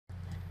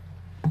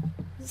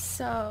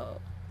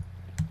So,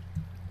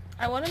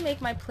 I want to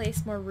make my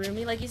place more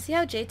roomy. Like, you see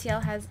how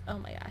JTL has... Oh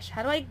my gosh.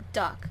 How do I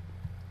duck?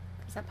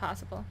 Is that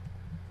possible?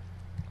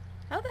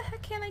 How the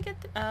heck can I get...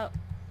 Oh.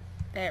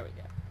 There we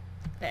go.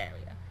 There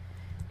we go.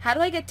 How do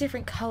I get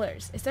different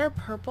colors? Is there a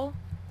purple?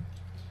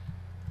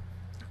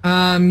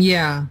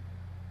 Yeah.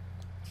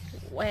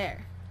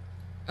 Where?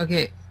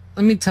 Okay,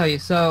 let me tell you.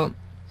 So,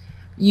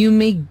 you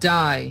make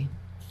dye.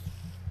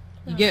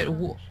 You Oh get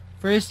gosh.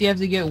 first you have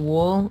to get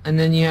wool, and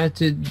then you have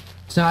to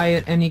dye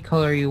it any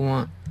color you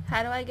want.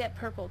 How do I get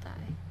purple dye?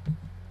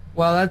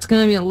 Well, that's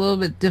gonna be a little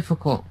bit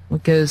difficult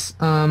because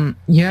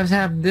you have to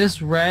have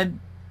this red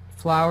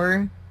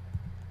flower,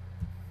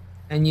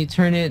 and you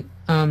turn it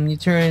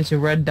into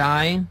red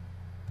dye,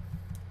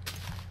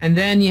 and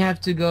then you have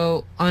to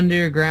go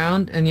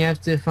underground and you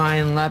have to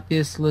find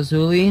lapis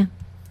lazuli.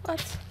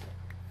 What?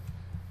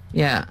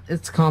 Yeah,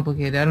 it's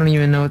complicated. I don't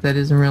even know what that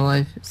is in real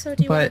life. So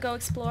do you want to go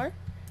explore?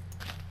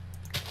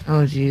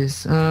 Oh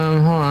jeez.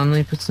 Hold on, let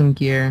me put some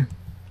gear.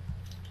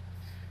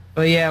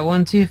 But yeah,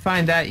 once you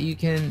find that, you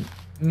can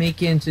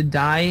make it into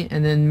dye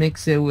and then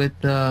mix it with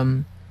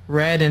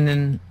red, and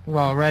then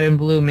red and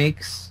blue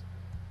makes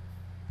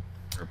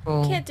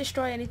purple. You can't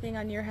destroy anything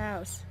on your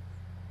house.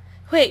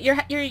 Wait,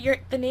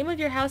 the name of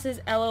your house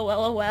is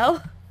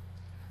LOLOL?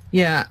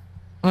 Yeah.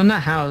 Well,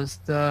 not house.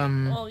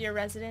 Well, your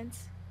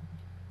residence.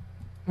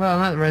 Well,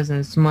 not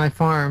residence. My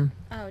farm.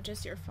 Oh,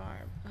 just your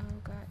farm. Oh,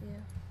 got you.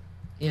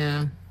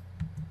 Yeah.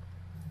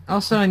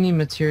 Also, I need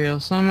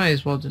materials, so I might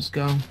as well just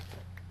go.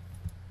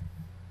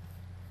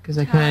 Because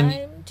I kind of...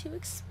 Time to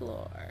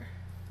explore.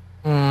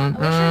 Hold on. I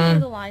wish I knew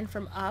the line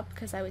from Up,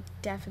 because I would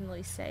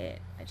definitely say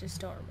it. I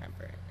just don't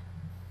remember it.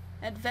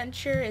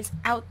 Adventure is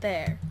out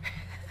there.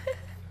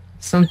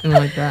 Something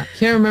like that.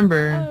 Can't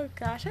remember. Oh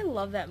gosh, I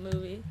love that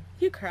movie.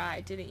 You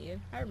cried, didn't you?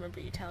 I remember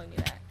you telling me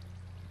that.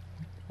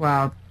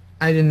 Wow,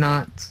 I did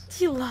not.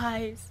 He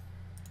lies.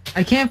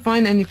 I can't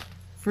find any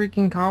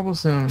freaking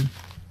cobblestone.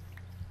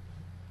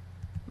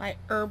 My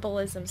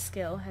herbalism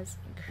skill has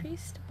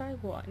increased by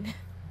 1.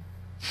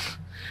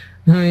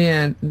 Oh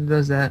yeah, it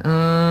does that.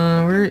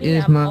 Where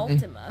is my...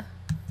 Ultima.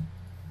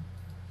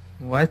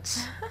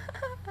 What?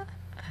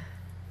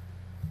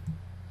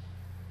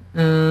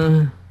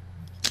 Oh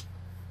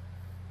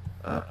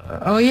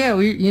yeah,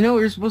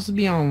 we're supposed to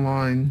be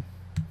online.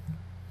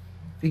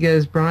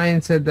 Because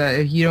Brian said that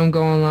if you don't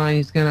go online,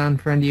 he's gonna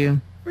unfriend you.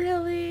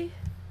 Really?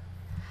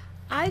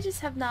 I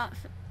just have not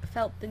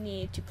felt the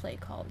need to play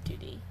Call of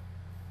Duty.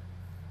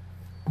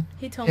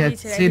 He told me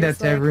today. Say that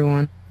to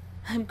everyone.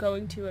 I'm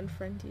going to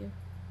unfriend you.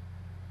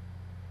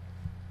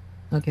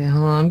 Okay,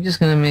 hold on. I'm just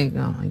gonna make...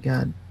 Oh my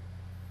god.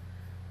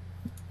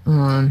 Hold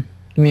on.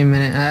 Give me a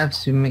minute. I have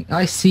to make...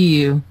 I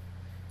see you.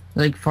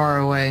 Like, far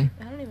away.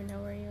 I don't even know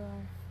where you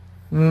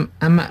are.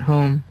 I'm at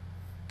home.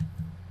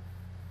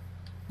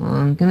 Well,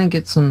 I'm gonna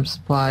get some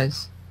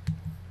supplies.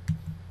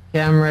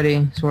 Yeah, I'm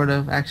ready, sort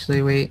of.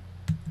 Actually, wait.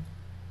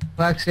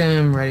 Well, actually,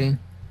 I'm ready.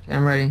 Okay,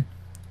 I'm ready.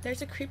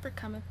 There's a creeper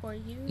coming for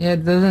you. Yeah,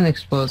 it doesn't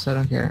explode, so I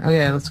don't care.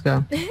 Okay, let's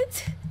go.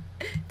 It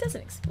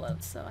doesn't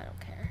explode, so I don't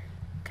care.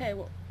 Okay,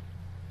 well...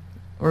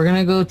 We're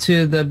gonna go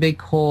to the big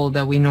hole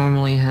that we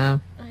normally have.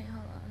 Alright,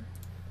 hold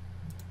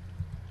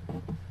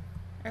on.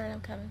 Alright,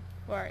 I'm coming.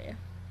 Where are you?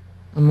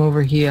 I'm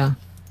over here.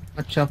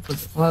 Watch out for...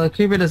 Well, the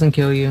creeper doesn't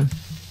kill you.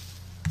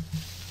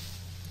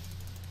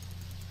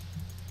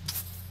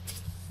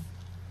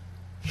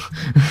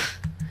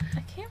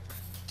 I can't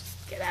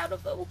get out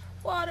of the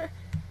water.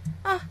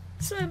 Ah,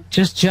 swim.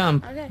 Just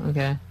jump. Okay.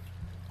 Okay.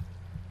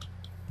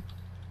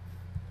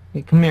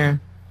 Okay, come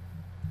here.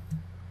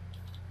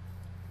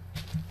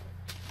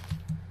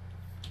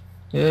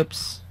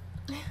 Oops.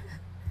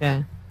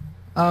 Yeah.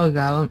 Oh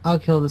god, I'll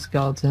kill the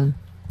skeleton.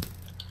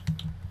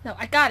 No,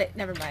 I got it.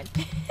 Never mind.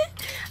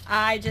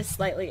 I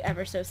just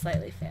ever so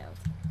slightly failed.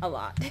 A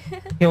lot.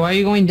 Okay, why are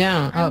you going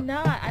down? I'm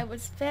not. I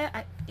was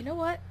you know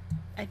what?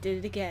 I did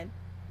it again.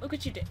 Look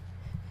what you did.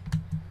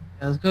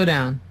 Yeah, let's go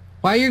down.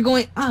 Why are you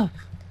going up?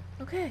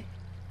 Okay.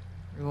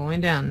 You're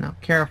going down now.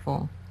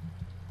 Careful.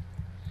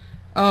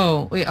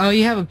 Oh, wait. Oh,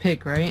 you have a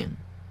pick, right?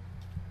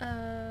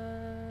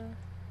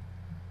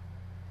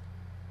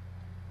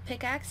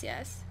 Pickaxe,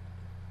 yes.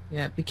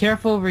 Yeah, be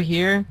careful over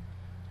here.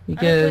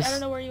 Because... I don't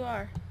know where you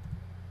are.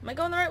 Am I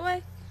going the right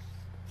way?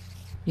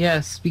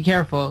 Yes, be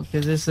careful,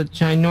 because there's a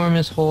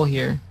ginormous hole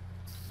here.